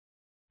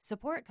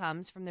Support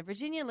comes from the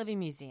Virginia Living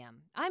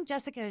Museum. I'm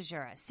Jessica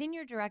Azura,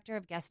 Senior Director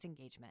of Guest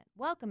Engagement,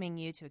 welcoming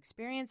you to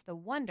experience the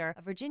wonder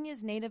of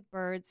Virginia's native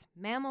birds,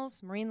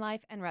 mammals, marine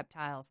life, and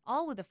reptiles,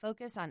 all with a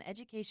focus on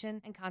education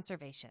and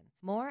conservation.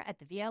 More at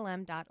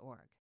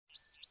thevlm.org.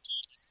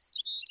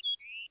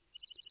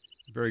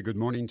 Very good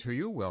morning to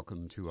you.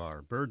 Welcome to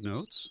our Bird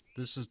Notes.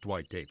 This is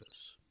Dwight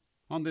Davis.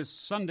 On this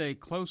Sunday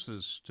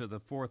closest to the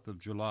 4th of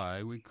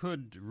July, we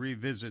could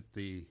revisit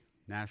the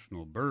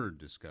national bird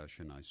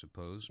discussion, I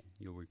suppose.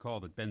 You'll recall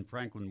that Ben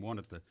Franklin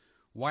wanted the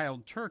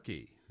wild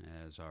turkey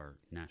as our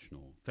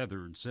national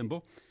feathered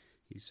symbol.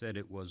 He said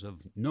it was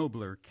of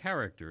nobler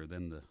character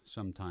than the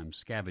sometimes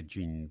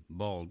scavenging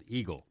bald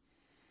eagle.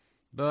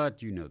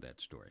 But you know that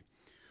story.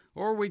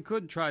 Or we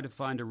could try to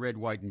find a red,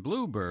 white, and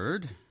blue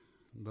bird,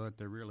 but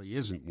there really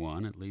isn't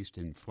one, at least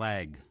in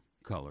flag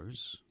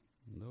colors,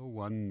 though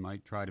one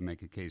might try to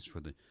make a case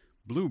for the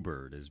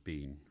bluebird as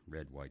being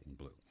red, white, and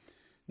blue.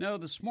 No,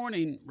 this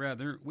morning,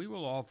 rather, we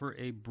will offer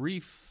a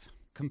brief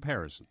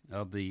comparison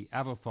of the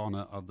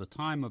Avifauna of the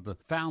time of the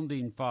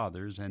Founding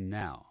Fathers and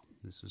now.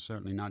 This is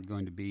certainly not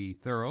going to be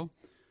thorough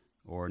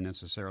or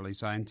necessarily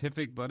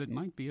scientific, but it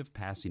might be of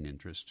passing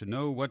interest to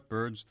know what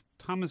birds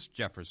Thomas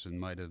Jefferson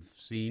might have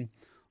seen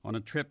on a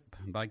trip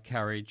by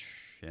carriage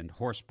and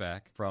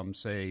horseback from,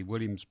 say,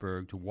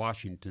 Williamsburg to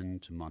Washington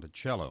to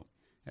Monticello,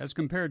 as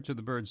compared to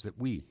the birds that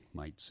we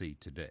might see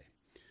today.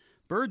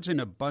 Birds in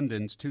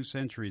abundance 2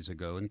 centuries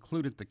ago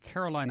included the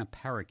Carolina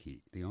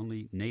parakeet, the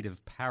only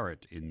native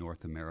parrot in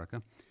North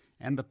America,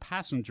 and the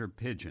passenger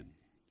pigeon.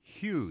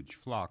 Huge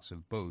flocks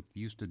of both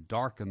used to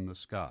darken the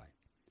sky.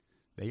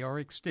 They are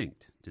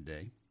extinct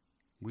today.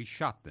 We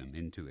shot them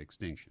into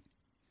extinction.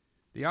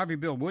 The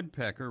ivory-billed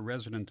woodpecker,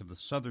 resident of the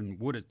southern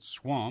wooded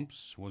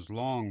swamps, was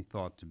long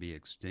thought to be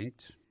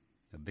extinct,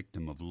 a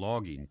victim of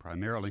logging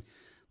primarily,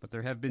 but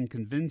there have been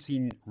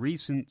convincing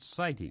recent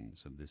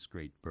sightings of this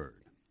great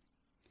bird.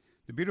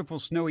 The beautiful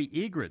snowy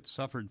egret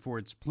suffered for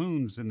its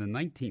plumes in the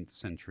 19th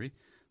century.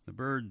 The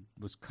bird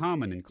was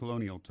common in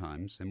colonial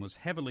times and was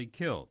heavily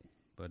killed,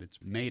 but it's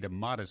made a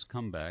modest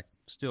comeback,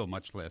 still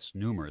much less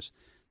numerous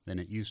than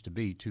it used to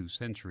be 2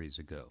 centuries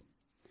ago.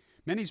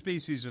 Many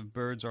species of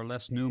birds are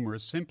less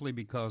numerous simply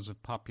because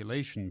of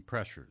population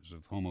pressures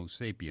of Homo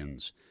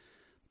sapiens.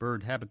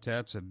 Bird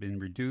habitats have been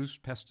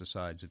reduced,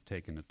 pesticides have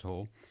taken a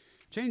toll.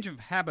 Change of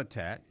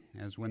habitat,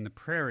 as when the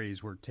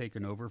prairies were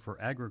taken over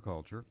for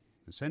agriculture,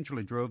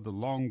 essentially drove the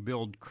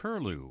long-billed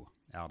curlew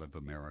out of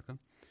America.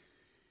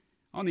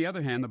 On the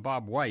other hand, the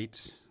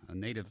bobwhite, a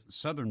native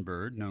southern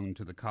bird known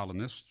to the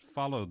colonists,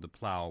 followed the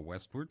plow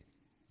westward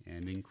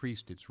and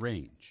increased its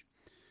range.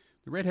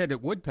 The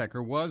red-headed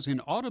woodpecker was, in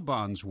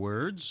Audubon's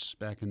words,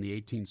 back in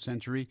the 18th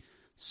century,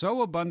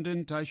 so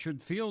abundant I should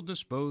feel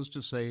disposed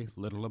to say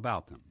little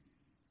about them.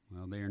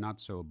 Well, they are not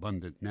so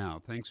abundant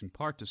now, thanks in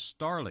part to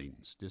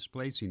starlings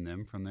displacing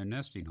them from their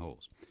nesting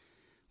holes.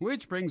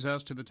 Which brings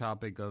us to the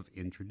topic of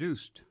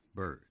introduced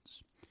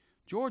birds.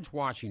 George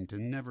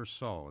Washington never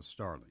saw a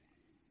starling.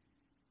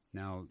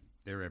 Now,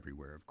 they're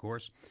everywhere, of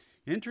course.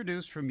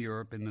 Introduced from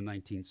Europe in the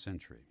 19th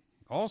century.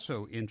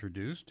 Also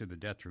introduced to the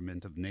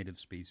detriment of native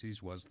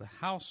species was the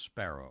house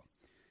sparrow,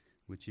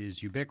 which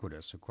is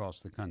ubiquitous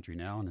across the country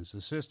now and has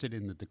assisted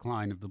in the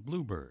decline of the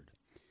bluebird.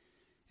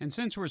 And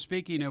since we're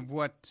speaking of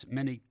what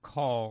many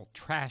call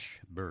trash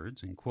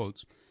birds, in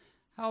quotes,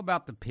 how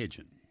about the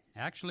pigeon?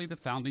 Actually, the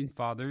Founding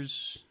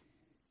Fathers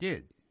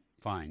did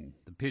find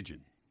the pigeon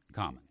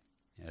common,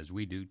 as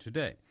we do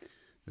today.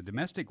 The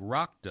domestic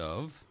rock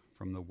dove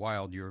from the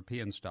wild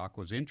European stock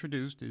was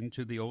introduced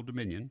into the Old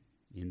Dominion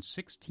in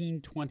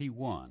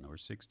 1621 or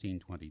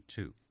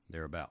 1622,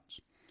 thereabouts.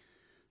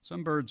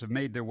 Some birds have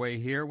made their way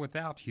here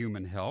without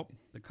human help.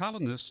 The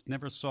colonists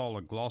never saw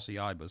a glossy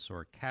ibis or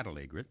a cattle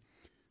egret,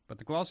 but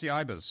the glossy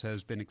ibis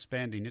has been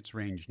expanding its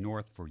range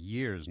north for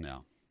years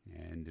now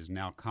and is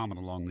now common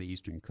along the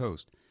eastern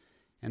coast.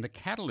 And the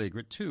cattle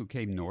egret, too,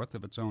 came north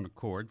of its own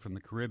accord from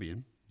the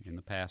Caribbean in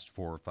the past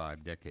 4 or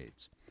 5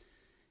 decades.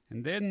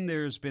 And then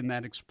there's been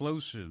that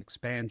explosive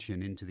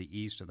expansion into the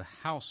east of the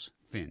house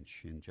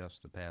finch in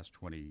just the past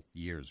 20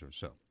 years or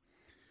so.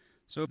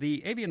 So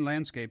the avian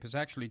landscape has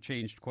actually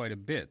changed quite a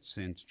bit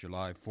since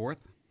July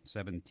 4th,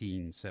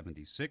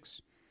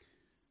 1776,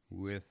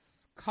 with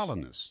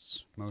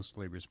colonists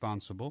mostly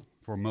responsible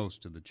for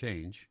most of the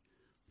change,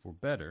 for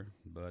better,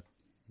 but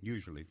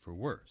usually for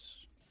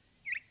worse.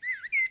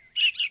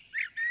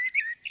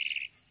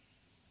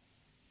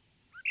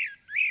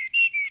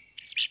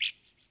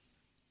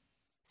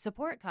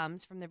 Support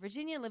comes from the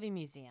Virginia Living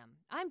Museum.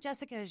 I'm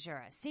Jessica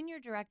Azura, Senior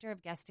Director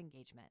of Guest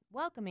Engagement,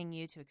 welcoming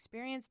you to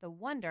experience the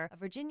wonder of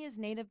Virginia's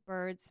native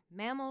birds,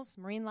 mammals,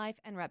 marine life,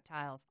 and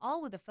reptiles,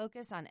 all with a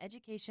focus on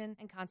education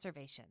and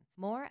conservation.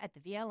 More at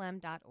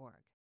thevlm.org.